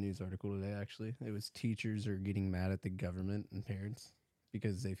did read a news article today, actually. It was teachers are getting mad at the government and parents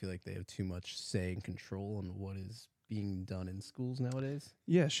because they feel like they have too much say and control on what is being done in schools nowadays.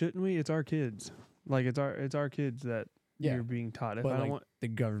 Yeah, shouldn't we? It's our kids. Like it's our kids that Yeah. you're being taught. If But I don't like, want the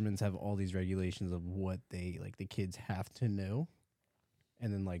governments have all these regulations of what they like the kids have to know.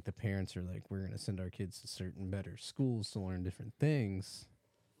 And then like the parents are like, we're going to send our kids to certain better schools to learn different things.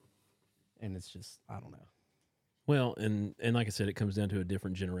 And it's just, I don't know. Well, and like I said, it comes down to a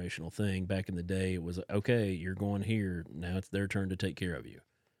different generational thing. Back in the day, it was, okay, you're going here. Now it's their turn to take care of you.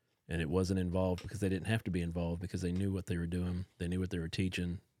 And it wasn't involved because they didn't have to be involved because they knew what they were doing. They knew what they were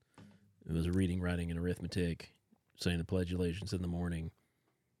teaching. It was reading, writing, and arithmetic, saying the Pledge of Allegiance in the morning.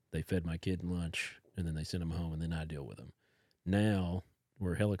 They fed my kid lunch, and then they sent them home, and then I deal with them. Now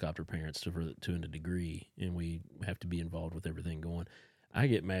we're helicopter parents to a degree, and we have to be involved with everything going. I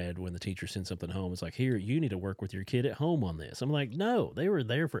get mad when the teacher sends something home. It's like, here, you need to work with your kid at home on this. I'm like, no, they were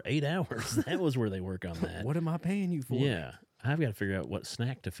there for 8 hours. That was where they work on that. What am I paying you for? Yeah. I've got to figure out what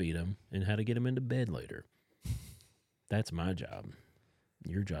snack to feed them and how to get them into bed later. That's my job.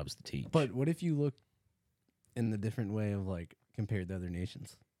 Your job's to teach. But what if you look in the different way of like compared to other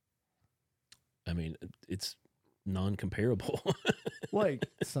nations? I mean, it's non-comparable. Like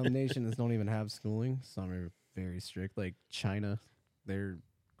some nations don't even have schooling. Some are very strict. Like China, they're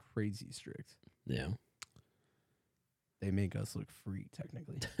crazy strict. Yeah. They make us look free,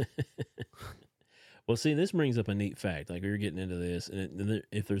 technically. Well, see, this brings up a neat fact. Like, we were getting into this, and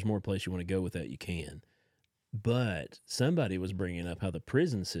if there's more place you want to go with that, you can. But somebody was bringing up how the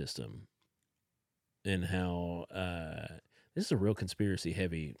prison system and how this is a real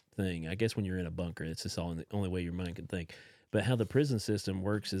conspiracy-heavy thing. I guess when you're in a bunker, it's just the only way your mind can think. But how the prison system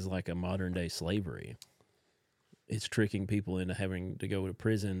works is like a modern-day slavery. It's tricking people into having to go to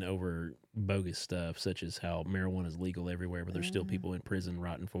prison over bogus stuff, such as how marijuana is legal everywhere, but there's still people in prison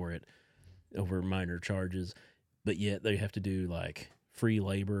rotting for it over minor charges. But yet they have to do like free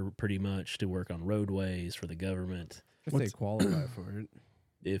labor pretty much to work on roadways for the government If they qualify for it.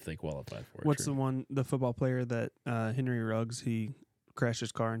 if they qualify for it. what's true. the football player that Henry Ruggs, he crashed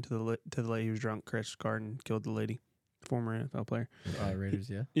his car into the lady. He was drunk, crashed his car and killed the lady. Former NFL player. Raiders,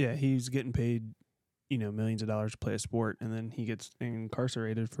 yeah. Yeah, he's getting paid, millions of dollars to play a sport, and then he gets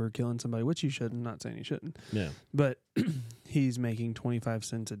incarcerated for killing somebody, which he shouldn't. Not saying he shouldn't, Yeah. but he's making 25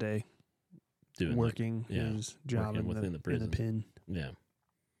 cents a day Doing working yeah, his job working in within the in the prison. pin. Yeah.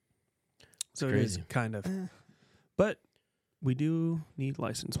 So it is crazy. kind of, but we do need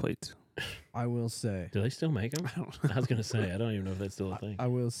license plates. I will say. Do they still make them? I don't know. I was going to say, I don't even know if that's still a thing. I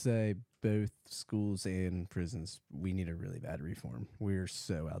will say both schools and prisons, we need a really bad reform. We're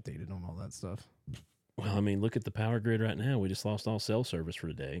so outdated on all that stuff. Well, I mean, look at the power grid right now. We just lost all cell service for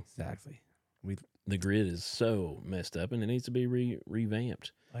today. Exactly. The grid is so messed up, and it needs to be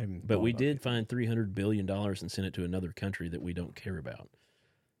revamped. But we did find $300 billion and send it to another country that we don't care about.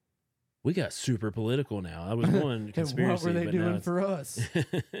 We got super political now. I was one conspiracy. What were they but now doing it's- for us?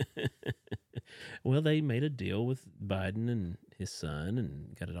 Well, they made a deal with Biden and his son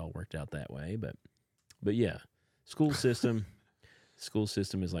and got it all worked out that way. But yeah, school system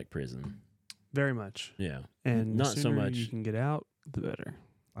is like prison. Very much. Yeah. And Not the so sooner much- you can get out, the better.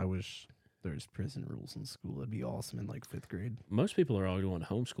 I wish there's prison rules in school. That'd be awesome in like 5th grade. Most people are all going to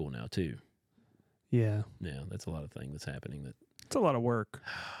homeschool now too. Yeah. Yeah, that's a lot of things that's happening that It's a lot of work.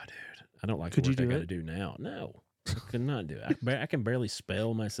 dude, I don't like Could the you work I do got to it? do now. No. I could not do it. I can barely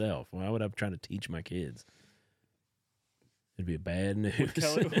spell myself. Why would I be trying to teach my kids? It'd be a bad news.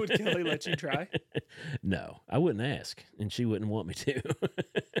 Would Kelly let you try? No, I wouldn't ask, and she wouldn't want me to.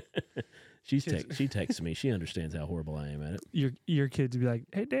 She texts me. She understands how horrible I am at it. Your kids would be like,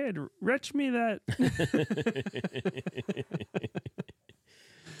 "Hey, Dad, retch me that,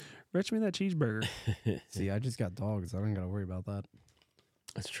 retch me that cheeseburger." See, I just got dogs. I don't got to worry about that.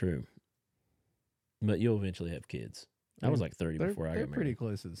 That's true. But you'll eventually have kids. I was like 30 before I they're got pretty married.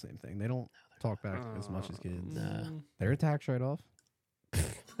 close to the same thing. They don't talk back as much as kids. Nah. They're a tax write-off.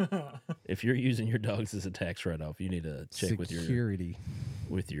 If you're using your dogs as a tax write-off, you need to check Security.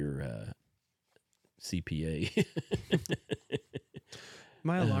 with your CPA.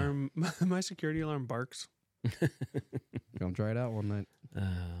 My alarm, my security alarm barks. Come try it out one night.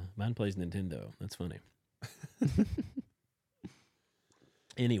 Mine plays Nintendo. That's funny.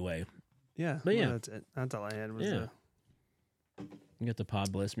 Anyway, Yeah, But yeah. that's it. That's all I had. Was Yeah. you got the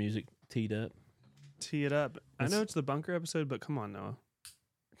Pod Bless music teed up. tee it up. I know it's the bunker episode, but come on, Noah.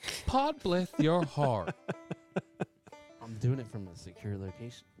 Pod bless your heart. I'm doing it from a secure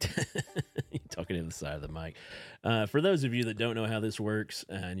location. Talking to the side of the mic. For those of you that don't know how this works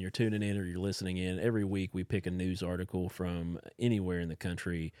and you're tuning in or you're listening in, every week we pick a news article from anywhere in the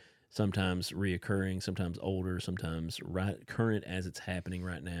country, sometimes reoccurring, sometimes older, sometimes current as it's happening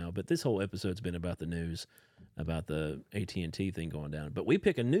right now. But this whole episode's been about the news, about the AT&T thing going down. But we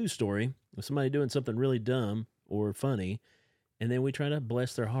pick a news story of somebody doing something really dumb or funny, and then we try to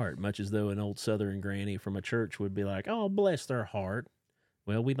bless their heart, much as though an old Southern granny from a church would be like, "Oh, bless their heart."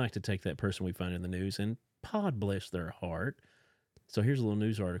 Well, we'd like to take that person we find in the news and pod bless their heart. So here's a little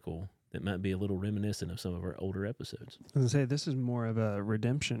news article that might be a little reminiscent of some of our older episodes. I was gonna say this is more of a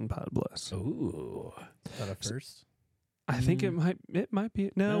redemption pod bless. Ooh. Is that a first? I think it might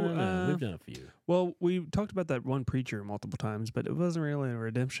be no. We've done a few. Well, we talked about that one preacher multiple times, but it wasn't really a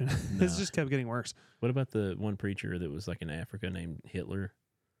redemption. No. It just kept getting worse. What about the one preacher that was like in Africa named Hitler?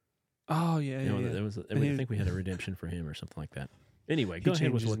 Oh yeah, You know, yeah. that was, I And he- think we had a redemption for him or something like that. Anyway, He go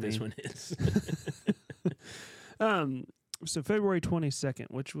ahead with changed what his this name. one is. So February 22nd,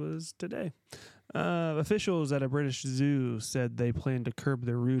 which was today, officials at a British zoo said they plan to curb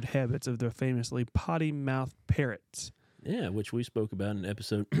the rude habits of the famously potty-mouthed parrots. Yeah, which we spoke about in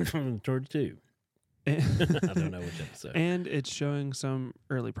episode 32. I don't know which episode. And it's showing some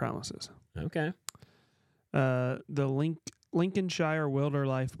early promises. Okay. The Lincolnshire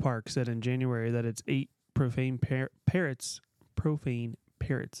Wildlife Park said in January that its 8 profane parrots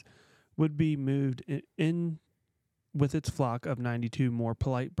would be moved in with its flock of 92 more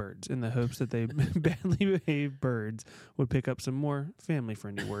polite birds in the hopes that they badly behaved birds would pick up some more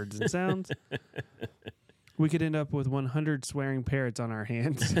family-friendly words and sounds. We could end up with 100 swearing parrots on our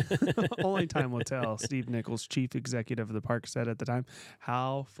hands. Only time will tell, Steve Nichols, chief executive of the park, said at the time.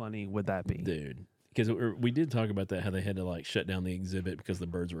 How funny would that be? Dude. Because we did talk about that, how they had to like shut down the exhibit because the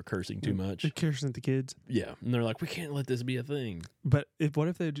birds were cursing too much. It cares at the kids. Yeah. And they're like, we can't let this be a thing. But what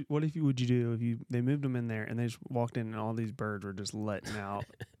would you do if they moved them in there and they just walked in and all these birds were just letting out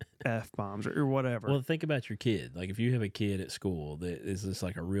F-bombs or whatever? Well, think about your kid. Like if you have a kid at school that is just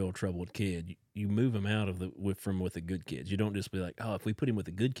like a real troubled kid, you move him out of with the good kids. You don't just be like, oh, if we put him with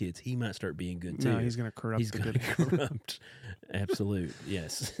the good kids, he might start being good too. No, he's going to corrupt He's the going good to corrupt. Absolute.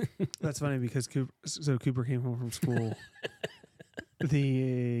 Yes. That's funny because Cooper came home from school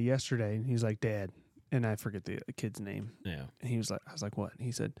yesterday and he's like, Dad, and I forget the kid's name. Yeah. And he was like, I was like, what? And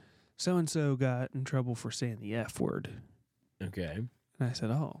he said, so and so got in trouble for saying the F word. Okay. And I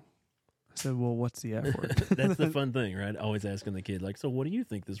said, oh. I said, well, what's the F word? That's the fun thing, right? Always asking the kid, like, so what do you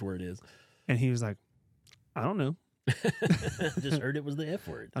think this word is? And he was like, I don't know. Just heard it was the F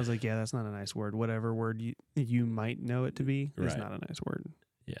word. I was like, yeah, that's not a nice word. Whatever word you might know it to be is Right. not a nice word.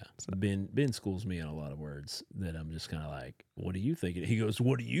 Yeah. Ben schools me on a lot of words that I'm just kind of like, what do you think? He goes,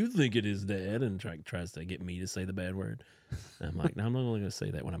 what do you think it is, Dad? And tries to get me to say the bad word. And I'm like, no, I'm not only going to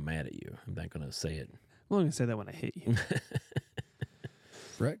say that when I'm mad at you. I'm not going to say it. I'm only going to say that when I hit you.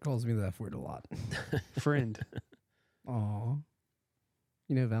 Brett calls me the F word a lot. Friend. Aw.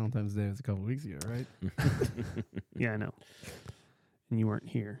 You know Valentine's Day was a couple weeks ago, right? Yeah, I know. and you weren't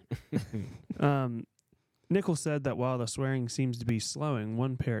here. Nichols said that while the swearing seems to be slowing,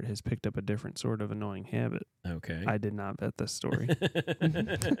 one parrot has picked up a different sort of annoying habit. Okay. I did not vet this story.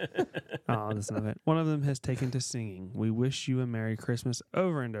 Oh, that's not it. One of them has taken to singing, "We wish you a Merry Christmas"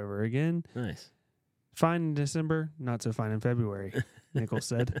 over and over again. Nice. Fine in December, not so fine in February, Nichols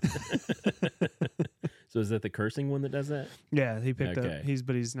said. So is that the cursing one that does that? Yeah, he picked Okay. up.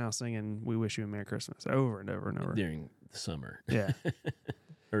 He's now singing "We wish you a Merry Christmas" over and over and over. During the summer. Yeah.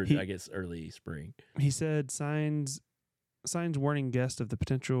 Or He- I guess early spring. He said signs warning guests of the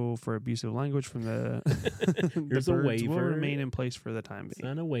potential for abusive language from the, Here's the a birds will waiver. remain in place for the time being.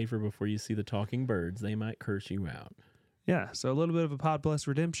 Sign a waiver before you see the talking birds. They might curse you out. Yeah, so a little bit of a Pod Bless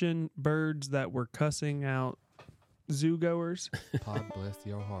redemption. Birds that were cussing out zoo goers. Pod bless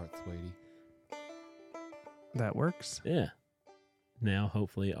your heart, sweetie. That works. Yeah. Now,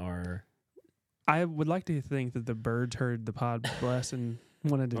 hopefully, our I would like to think that the birds heard the Pod Bless and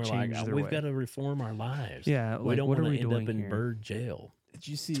wanted to are change like, their we've way. got to reform our lives. Yeah, We like, don't what want are to we end doing up in here? bird jail. Did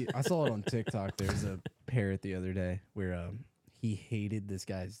you see? I saw it on TikTok. There's a parrot the other day where he hated this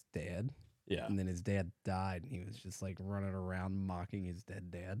guy's dad, Yeah. and then his dad died, and he was just like running around mocking his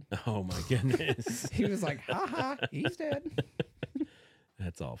dead dad. Oh, my goodness. He was like, "Ha ha, he's dead."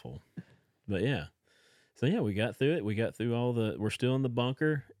 That's awful. But yeah. So yeah, we got through it. We got through all the. We're still in the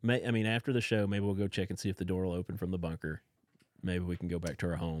bunker. After the show, maybe we'll go check and see if the door will open from the bunker. Maybe we can go back to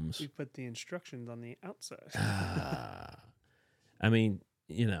our homes. We put the instructions on the outside. I mean,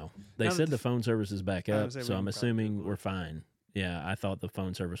 they Now that said the the phone service is back I up, would say we so I'm can probably assuming Google we're it. fine. Yeah, I thought the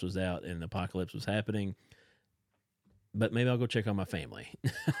phone service was out and the apocalypse was happening. But maybe I'll go check on my family.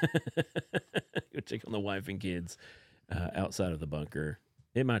 Go check on the wife and kids outside of the bunker.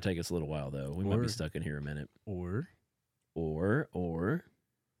 It might take us a little while, though. We might Or- be stuck in here a minute. Or Or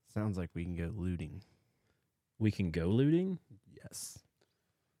sounds like we can go looting. we can go looting? Yes.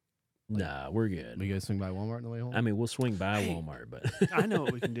 Nah, we're good. We go swing by Walmart on the way home. I mean, we'll swing by Hey. Walmart, but I know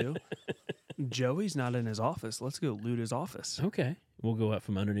what we can do. Joey's not in his office. Let's go loot his office. okay. We'll go up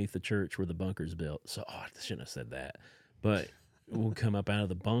from underneath the church where the bunker's built. So, I shouldn't have said that. But we'll come up out of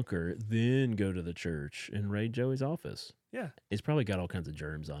the bunker, then go to the church and raid Joey's office. Yeah. It's probably got all kinds of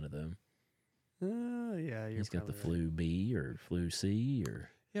germs on it, though. Yeah, He's got the probably right. flu B or flu C or...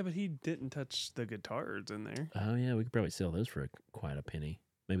 Yeah, but he didn't touch the guitars in there. Oh, yeah, we could probably sell those for quite a penny.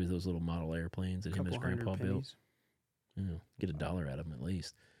 Maybe those little model airplanes that him and his Couple hundred grandpa built. pennies. Yeah, get $1 out of them at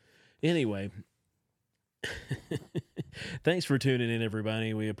least. Anyway, thanks for tuning in,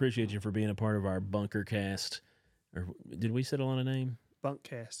 everybody. We appreciate you for being a part of our Bunker Cast. Or did we settle on a name?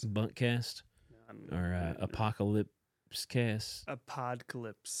 Bunkcast. Bunkcast or Apocalypse Cast?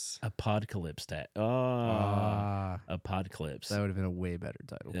 A-Pod-calypse. A-Pod-calypse. A-Pod-calypse. that would have been a way better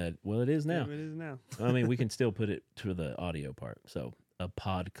title. Well, it is now. Yeah, it is now. I mean, we can still put it to the audio part. So,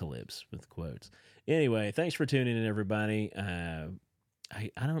 Apocalypse with quotes. Anyway, thanks for tuning in, everybody. I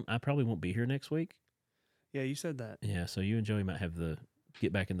probably won't be here next week. Yeah, you said that. Yeah, so you and Joey might have to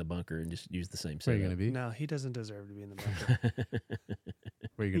get back in the bunker and just use the same Where are you setup. gonna be? No, he doesn't deserve to be in the bunker.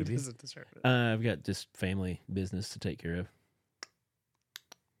 Where are you He gonna be? doesn't deserve it. I've got just family business to take care of.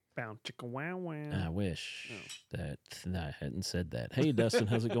 Bow chicka wow wow. I wish Oh. that I hadn't said that. Hey, Dustin,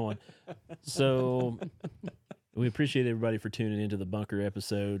 how's it going? So we appreciate everybody for tuning into the bunker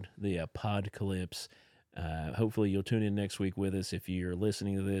episode, the Pod-calypse. Hopefully you'll tune in next week with us. If you're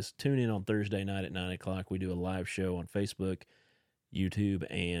listening to this, tune in on Thursday night at 9 o'clock. We do a live show on Facebook, YouTube,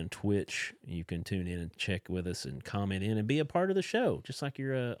 and Twitch. You can tune in and check with us and comment in and be a part of the show, just like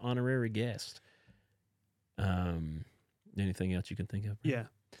you're an honorary guest. Anything else you can think of? Yeah.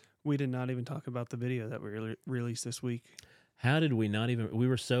 We did not even talk about the video that we released this week. How did we not even? We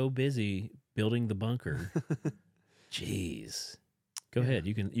were so busy building the bunker. Jeez. Go ahead.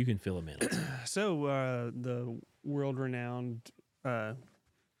 You can fill a minute. So the world-renowned,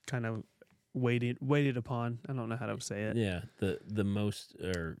 kind of waited upon. I don't know how to say it. Yeah. The most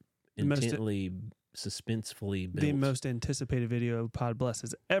or The most- intently, suspensefully built. The most anticipated video Pod Bless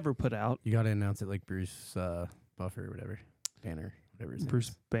has ever put out. You got to announce it like Bruce Buffer or whatever. Banner, whatever his name Bruce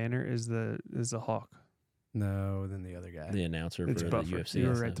is. Banner is the hawk. No, then the other guy. the announcer It's for Buffer. the UFC. You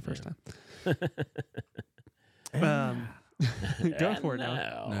were and right the stuff, first time. Go And for it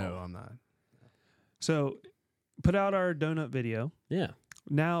now. No, I'm not. So, put out our donut video. Yeah.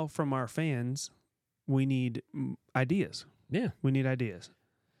 Now, from our fans, we need ideas. Yeah. We need ideas.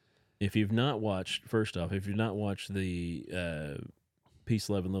 If you've not watched, first off, if you've not watched the Peace,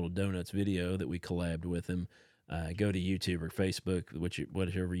 Love, and Little Donuts video that we collabed with him, go to YouTube or Facebook,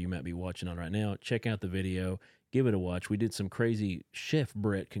 whatever you might be watching on right now. Check out the video. Give it a watch. We did some crazy Chef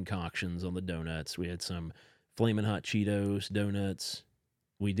Brett concoctions on the donuts. We had some Flamin' Hot Cheetos, donuts.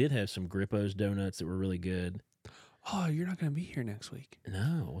 We did have some Grippo's donuts that were really good. Oh, you're not going to be here next week.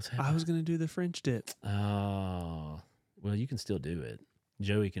 No, what's happening? I was going to do the French dip. Oh, well, you can still do it.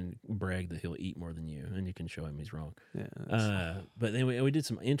 Joey can brag that he'll eat more than you, and you can show him he's wrong. Yeah. But then we did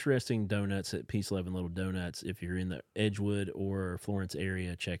some interesting donuts at Peace 11 Little Donuts. If you're in the Edgewood or Florence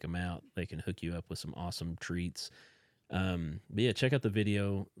area, check them out. They can hook you up with some awesome treats. But yeah, check out the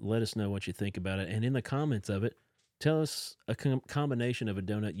video. Let us know what you think about it. And in the comments of it, tell us a combination of a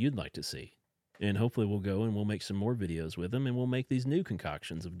donut you'd like to see. And hopefully we'll go and we'll make some more videos with them, and we'll make these new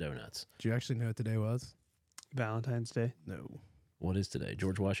concoctions of donuts. Do you actually know what today was? Valentine's Day. No. What is today?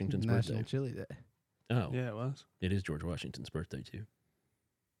 George Washington's National birthday. Chili Day. Oh, Yeah, it was. it is George Washington's birthday too.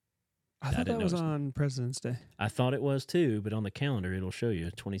 I I thought didn't that was notice. on President's Day. I thought it was too, but on the calendar it'll show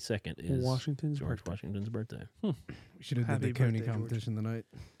you 22nd is Washington's George birthday. Washington's birthday. We should have did Happy the Coney birthday, George. competition tonight.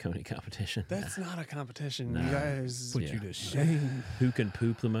 Coney competition. That's not a competition. No. You guys. Put Yeah. you to shame. Who can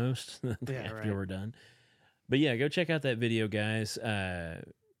poop the most Yeah, after right. we're done. But yeah, go check out that video, guys.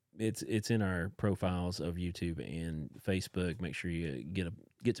 It's in our profiles of YouTube and Facebook. Make sure you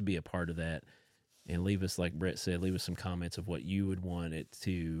get to be a part of that, and leave us, like Brett said, leave us some comments of what you would want it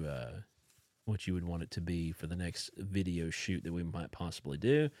to be for the next video shoot that we might possibly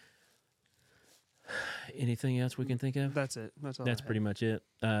do. Anything else we can think of? That's it. That's all. That's pretty much it.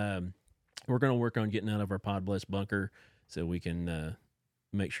 We're going to work on getting out of our Pod Bless bunker so we can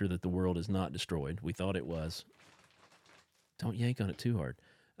make sure that the world is not destroyed. We thought it was. Don't yank on it too hard.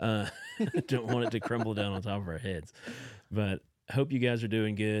 Don't want it to crumble down on top of our heads. But hope you guys are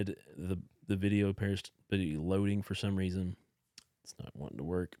doing good. The video appears to be loading for some reason. It's not wanting to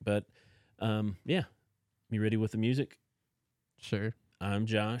work. But yeah. You ready with the music? Sure. I'm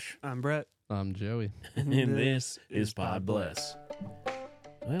Josh. I'm Brett. I'm Joey. And this is Pod Bless.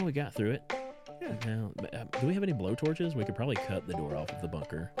 Well, we got through it. Yeah. Now, do we have any blowtorches? We could probably cut the door off of the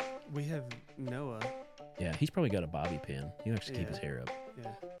bunker. We have Noah. Yeah, he's probably got a bobby pin. He likes to keep his hair up.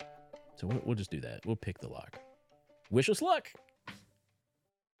 Yeah. So we'll just do that. We'll pick the lock. Wish us luck.